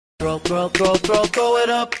Throw it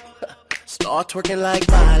up. Start twerking like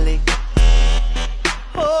Miley.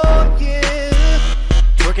 Oh yeah,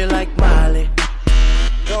 twerking like Miley.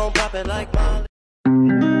 Don't pop it like Miley.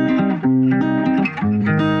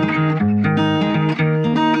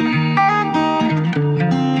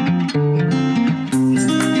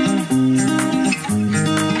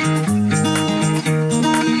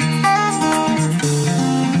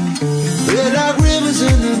 We're like rivers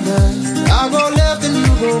in the night. I go left and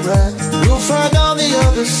you go right. We'll find on the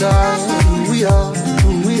other side who we are,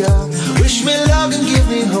 who we are. Wish me luck and give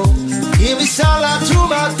me hope. Give me sunlight to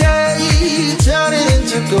my day. Turn it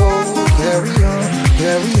into gold. Carry on,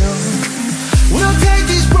 carry on. We'll take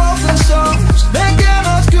these broken songs, make them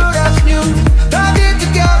as good as new. Bind it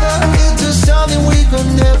together into something we could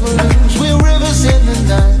never lose. We're rivers in the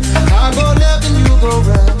night. I go left and you go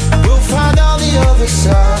right. We'll find on the other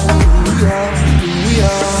side who we are, who we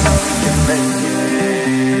are.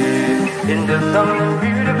 Into something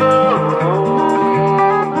beautiful.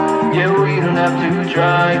 Yeah, we don't have to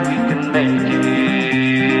try, we can make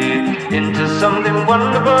it into something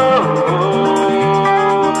wonderful.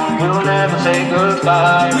 We'll never say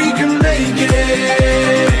goodbye. We can make it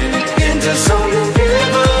into something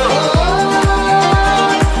beautiful.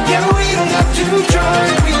 Yeah, we don't have to try,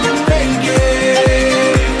 we can make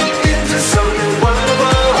it into something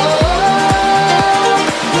wonderful.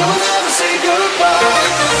 We'll never say goodbye.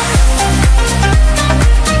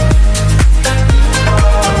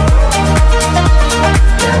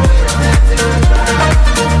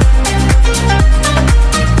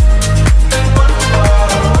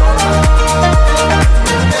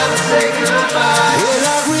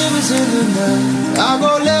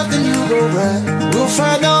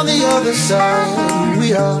 Find on the other side who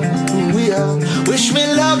we are, who we are. Wish me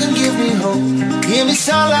luck and give me hope. Give me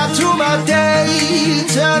sunlight to my day.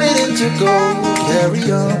 Turn it into gold. Carry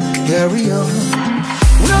on, carry on.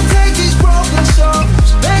 We'll take these broken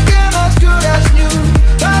songs, make them as good as new.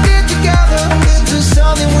 Bind it together into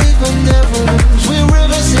something we could never lose. We're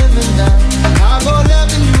rivers in the night. I go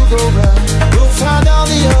left and you go right. We'll find on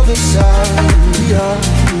the other side who we are,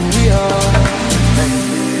 who we are.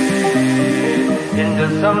 Into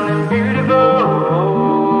something beautiful.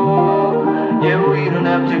 Yeah, we don't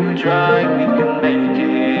have to try, we can make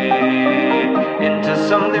it into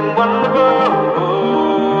something wonderful.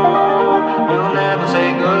 We'll never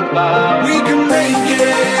say goodbye. We can make it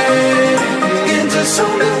into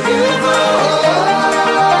something beautiful.